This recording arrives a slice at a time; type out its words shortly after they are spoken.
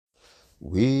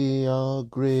We are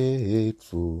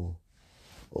grateful,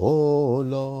 oh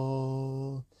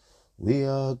Lord. We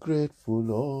are grateful,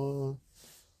 Lord.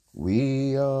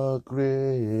 We are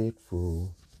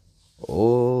grateful,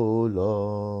 oh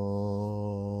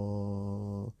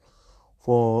Lord,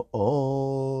 for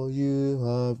all you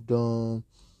have done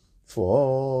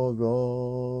for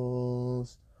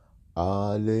us.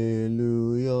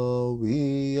 Hallelujah,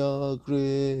 we are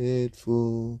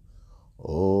grateful,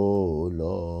 oh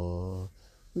Lord.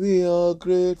 We are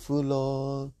grateful,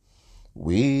 Lord.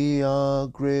 We are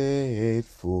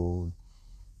grateful,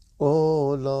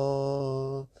 oh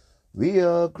Lord. We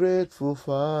are grateful,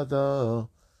 Father.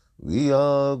 We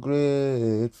are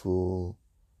grateful,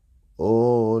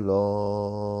 oh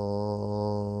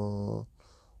Lord,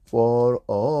 for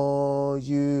all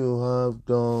you have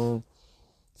done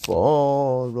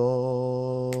for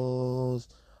us.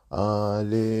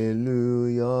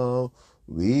 Hallelujah.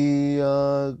 We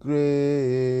are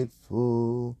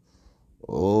grateful,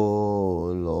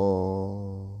 oh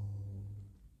Lord.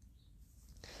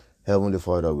 Heavenly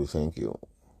Father, we thank you.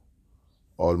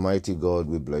 Almighty God,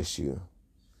 we bless you.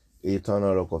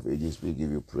 Eternal Rock of Ages, we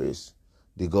give you praise.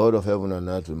 The God of heaven and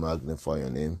earth, we magnify your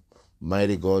name.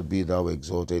 Mighty God, be thou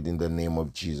exalted in the name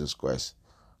of Jesus Christ.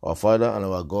 Our Father and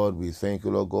our God, we thank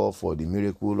you, Lord God, for the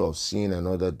miracle of seeing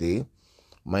another day.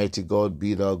 Mighty God,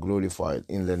 be thou glorified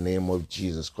in the name of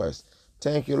Jesus Christ.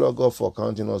 Thank you, Lord God, for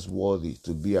counting us worthy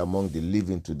to be among the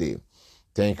living today.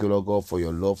 Thank you, Lord God, for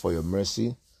your love, for your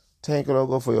mercy. Thank you, Lord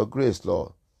God, for your grace,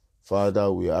 Lord.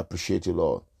 Father, we appreciate you,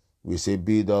 Lord. We say,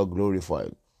 be thou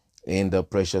glorified in the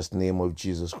precious name of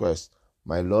Jesus Christ.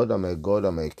 My Lord and my God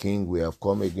and my King, we have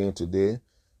come again today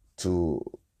to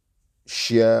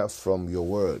share from your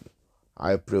word.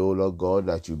 I pray, O Lord God,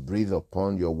 that you breathe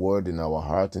upon your word in our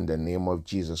heart in the name of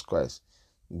Jesus Christ.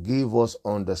 Give us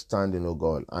understanding, O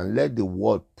God, and let the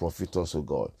word profit us, O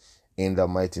God, in the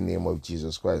mighty name of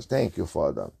Jesus Christ. Thank you,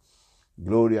 Father.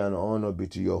 Glory and honor be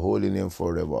to your holy name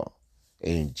forever.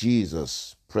 In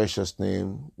Jesus' precious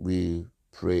name we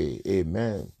pray.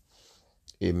 Amen.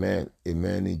 Amen.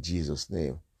 Amen in Jesus'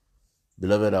 name.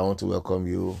 Beloved, I want to welcome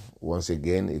you once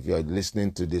again. If you are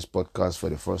listening to this podcast for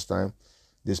the first time,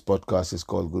 this podcast is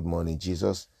called Good Morning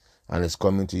Jesus, and it's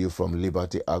coming to you from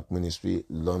Liberty Ark Ministry,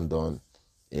 London,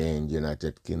 in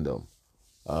United Kingdom.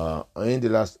 In the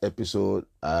last episode,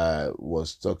 I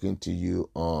was talking to you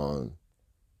on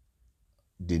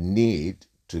the need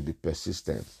to be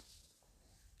persistent.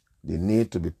 The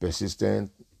need to be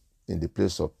persistent in the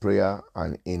place of prayer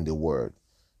and in the Word.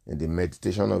 In the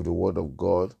meditation of the Word of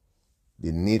God,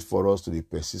 the need for us to be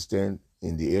persistent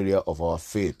in the area of our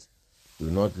faith. Do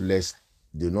not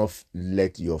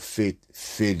let your faith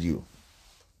fail you.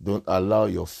 Don't allow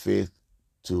your faith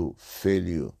to fail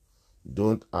you.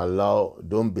 Don't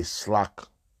be slack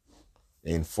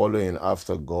in following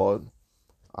after God,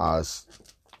 as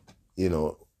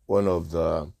one of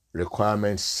the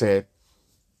requirements set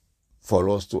for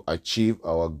us to achieve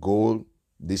our goal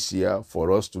this year,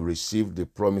 for us to receive the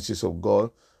promises of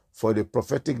God, for the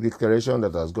prophetic declaration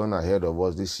that has gone ahead of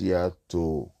us this year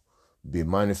to be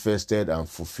manifested and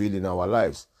fulfilled in our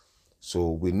lives. So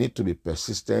we need to be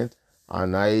persistent.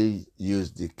 And I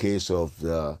use the case of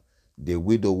the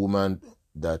widow woman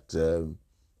that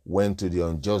went to the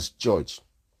unjust judge.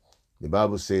 The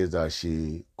Bible says that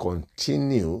she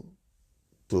continued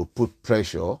to put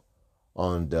pressure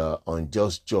on the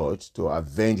unjust judge to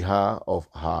avenge her of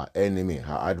her enemy,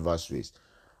 her adversaries.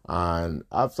 And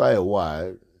after a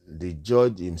while, the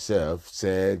judge himself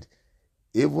said,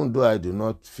 even though I do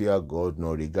not fear God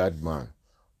nor regard man,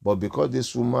 but because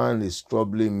this woman is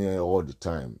troubling me all the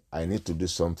time, I need to do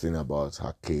something about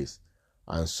her case.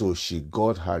 And so she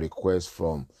got her request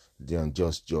from the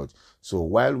unjust judge. So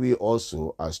while we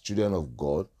also, as children of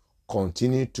God,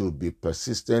 continue to be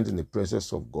persistent in the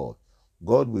presence of God,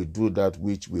 God will do that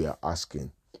which we are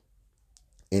asking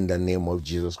in the name of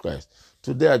Jesus Christ.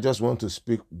 Today, I just want to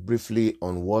speak briefly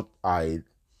on what I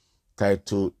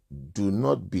titled, Do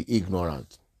Not Be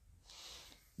Ignorant.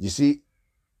 You see,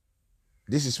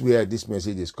 this is where this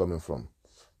message is coming from.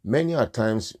 Many a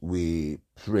times we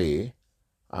pray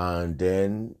and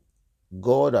then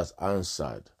God has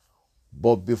answered.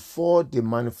 But before the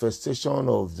manifestation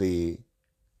of the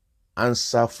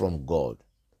answer from God,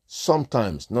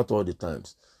 sometimes, not all the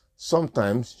times,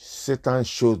 sometimes Satan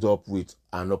shows up with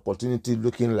an opportunity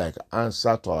looking like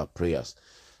answer to our prayers.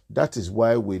 That is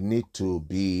why we need to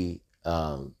be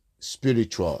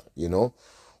spiritual,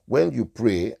 When you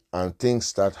pray and things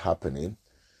start happening,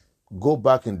 go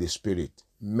back in the spirit.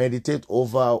 Meditate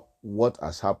over what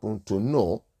has happened to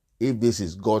know if this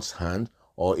is God's hand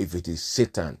or if it is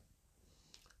Satan.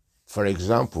 For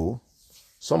example,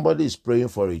 Somebody is praying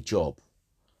for a job,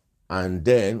 and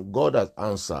then God has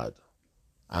answered,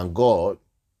 and God,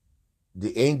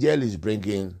 the angel is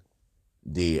bringing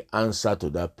the answer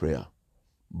to that prayer.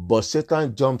 But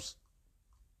Satan jumps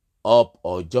up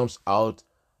or jumps out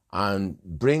and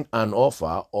bring an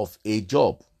offer of a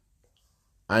job.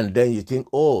 And then you think,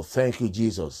 oh, thank you,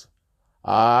 Jesus.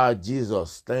 Ah,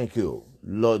 Jesus, thank you.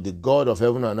 Lord, the God of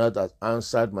heaven and earth has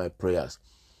answered my prayers.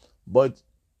 But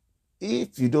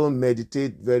if you don't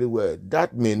meditate very well,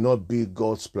 that may not be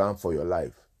God's plan for your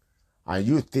life. And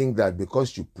you think that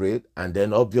because you prayed, and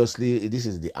then obviously this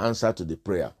is the answer to the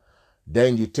prayer,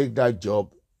 then you take that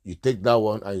job, you take that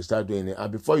one, and you start doing it.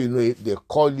 And before you know it, they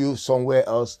call you somewhere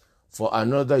else for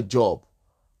another job.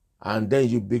 And then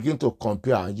you begin to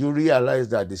compare, and you realize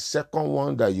that the second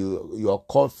one that you are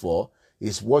called for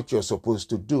is what you're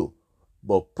supposed to do.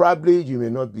 But probably you may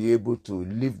not be able to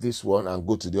leave this one and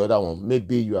go to the other one.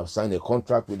 Maybe you have signed a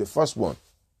contract with the first one.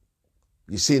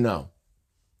 You see now.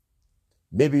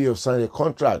 Maybe you've signed a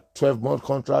contract, 12-month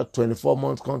contract,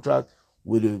 24-month contract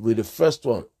with the first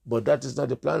one. But that is not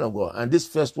the plan of God. And this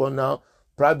first one now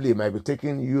probably might be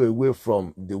taking you away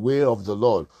from the way of the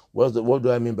Lord. What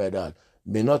do I mean by that?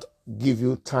 May not give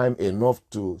you time enough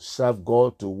to serve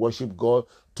God, to worship God,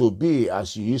 to be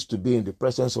as you used to be in the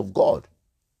presence of God.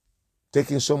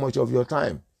 Taking so much of your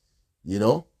time, you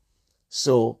know.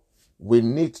 So we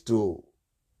need to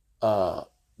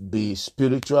be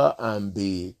spiritual and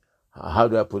be, how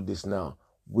do I put this now?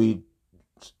 We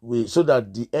so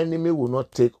that the enemy will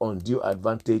not take undue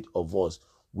advantage of us.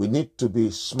 We need to be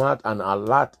smart and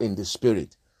alert in the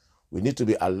spirit. We need to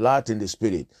be alert in the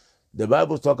spirit. The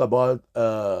Bible talk about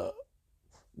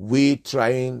we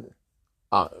trying.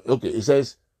 Okay, it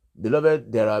says,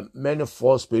 beloved, there are many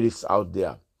false spirits out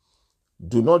there.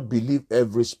 Do not believe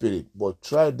every spirit, but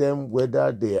try them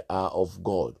whether they are of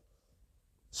God.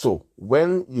 So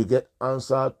when you get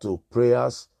answer to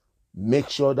prayers, make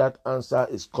sure that answer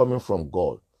is coming from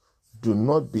God. Do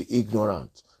not be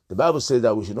ignorant. The Bible says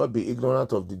that we should not be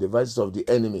ignorant of the devices of the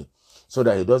enemy so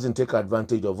that he doesn't take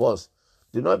advantage of us.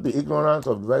 Do not be ignorant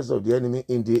of the devices of the enemy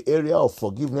in the area of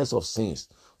forgiveness of sins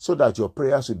so that your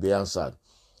prayers will be answered.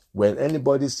 When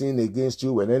anybody sins against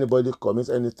you, when anybody commits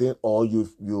anything, or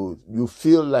you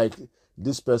feel like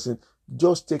this person,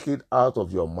 just take it out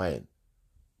of your mind.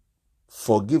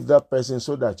 Forgive that person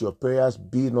so that your prayers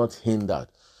be not hindered.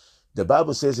 The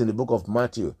Bible says in the book of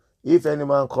Matthew, if any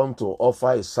man come to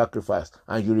offer a sacrifice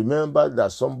and you remember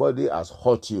that somebody has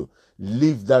hurt you,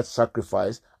 leave that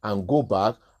sacrifice and go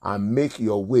back and make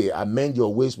your way, amend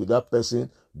your ways with that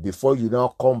person before you now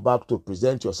come back to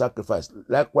present your sacrifice.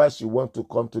 Likewise, you want to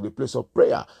come to the place of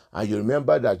prayer and you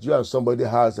remember that you and somebody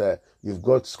you've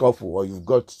got scuffle or you've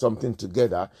got something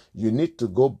together, you need to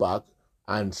go back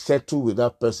and settle with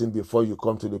that person before you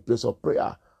come to the place of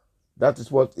prayer. That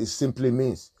is what it simply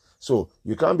means. So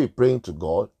you can't be praying to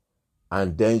God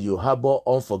and then you harbor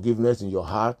unforgiveness in your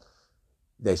heart.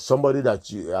 There's somebody that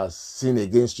you has sinned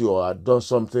against you or done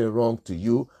something wrong to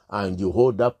you and you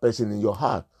hold that person in your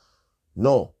heart.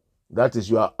 No, that is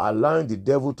you are allowing the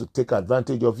devil to take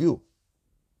advantage of you.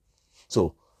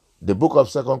 So the book of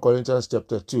 2 Corinthians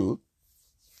chapter 2,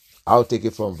 I'll take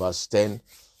it from verse 10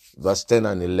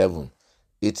 and 11.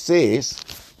 It says,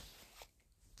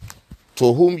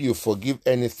 to whom you forgive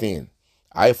anything,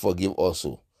 I forgive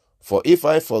also. For if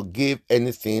I forgive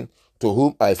anything, to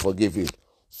whom I forgive it.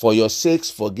 For your sakes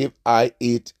forgive I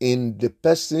it in the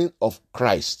person of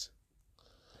Christ.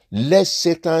 Lest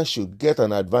Satan should get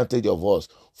an advantage of us,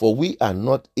 for we are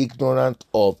not ignorant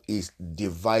of his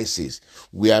devices.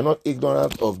 We are not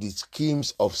ignorant of the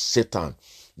schemes of Satan.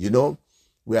 You know,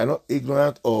 we are not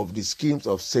ignorant of the schemes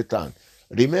of Satan.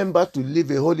 Remember to live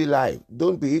a holy life.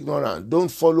 Don't be ignorant. Don't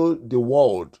follow the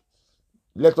world.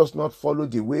 Let us not follow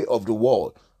the way of the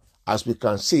world. As we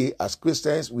can see, as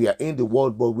Christians, we are in the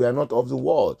world, but we are not of the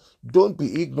world. Don't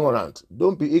be ignorant.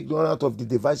 Don't be ignorant of the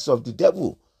devices of the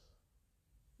devil.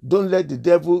 Don't let the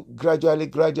devil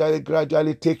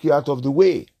gradually take you out of the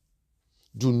way.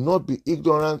 Do not be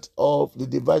ignorant of the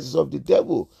devices of the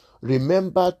devil.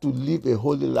 Remember to live a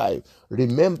holy life.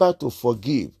 Remember to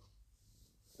forgive.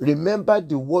 Remember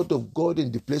the word of God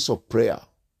in the place of prayer.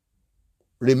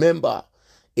 Remember,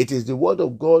 it is the word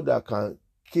of God that can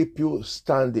keep you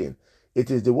standing. It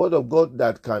is the word of God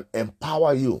that can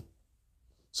empower you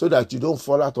so that you don't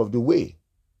fall out of the way,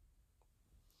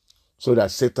 so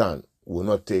that Satan will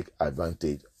not take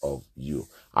advantage of you.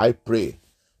 I pray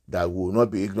that we will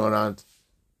not be ignorant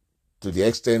to the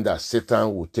extent that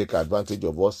Satan will take advantage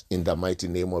of us in the mighty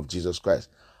name of Jesus Christ.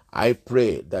 I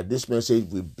pray that this message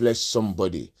will bless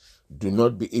somebody. Do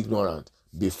not be ignorant.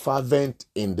 Be fervent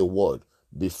in the word.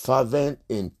 Be fervent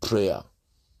in prayer.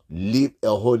 Live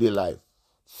a holy life.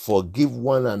 Forgive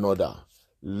one another.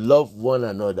 Love one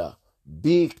another.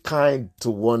 Be kind to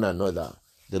one another.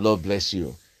 The Lord bless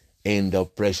you in the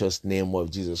precious name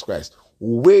of Jesus Christ.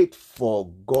 Wait for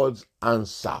God's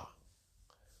answer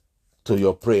to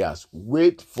your prayers.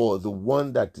 Wait for the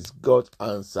one that is God's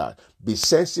answer. Be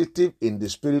sensitive in the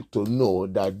spirit to know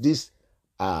that this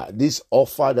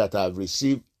offer that I've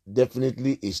received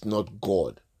definitely is not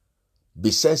God.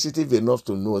 Be sensitive enough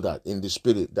to know that in the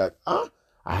spirit that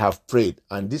I have prayed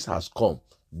and this has come.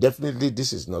 Definitely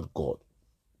this is not God.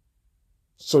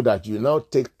 So that you now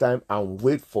take time and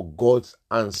wait for God's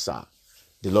answer.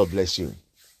 The Lord bless you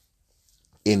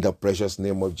in the precious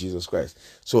name of Jesus Christ.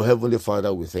 So Heavenly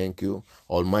Father, we thank you.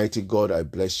 Almighty God, I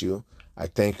bless you. I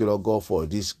thank you, Lord God, for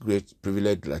this great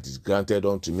privilege that is granted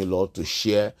unto me, Lord, to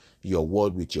share your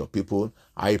word with your people.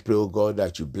 I pray, oh God,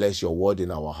 that you bless your word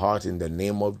in our heart in the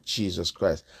name of Jesus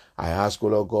Christ. I ask, oh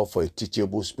Lord God, for a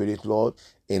teachable spirit, Lord,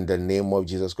 in the name of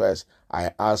Jesus Christ.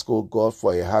 I ask, oh God,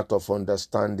 for a heart of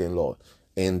understanding, Lord,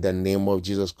 in the name of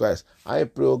Jesus Christ. I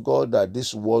pray, oh God, that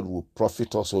this word will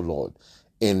profit us, oh Lord,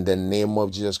 in the name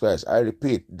of Jesus Christ. I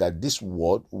repeat that this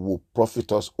word will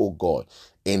profit us, oh God,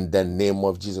 in the name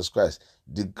of Jesus Christ.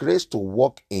 The grace to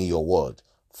walk in your word,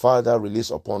 Father,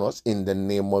 release upon us in the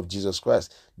name of Jesus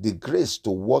Christ. The grace to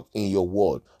walk in your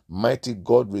word, mighty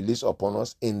God, release upon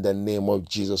us in the name of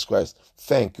Jesus Christ.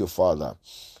 Thank you, Father.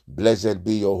 Blessed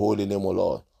be your holy name, O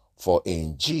Lord. For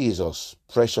in Jesus'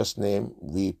 precious name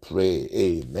we pray.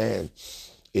 Amen.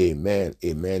 Amen.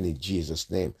 Amen. In Jesus'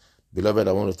 name. Beloved,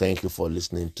 I want to thank you for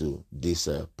listening to this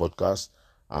podcast.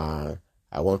 I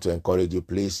want to encourage you,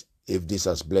 please, if this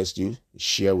has blessed you,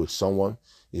 share with someone.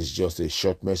 It's just a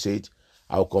short message.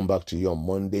 I'll come back to you on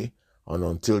Monday. And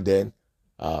until then,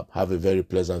 have a very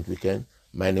pleasant weekend.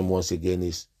 My name once again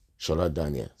is Shola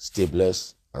Daniel. Stay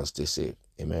blessed and stay safe.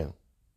 Amen.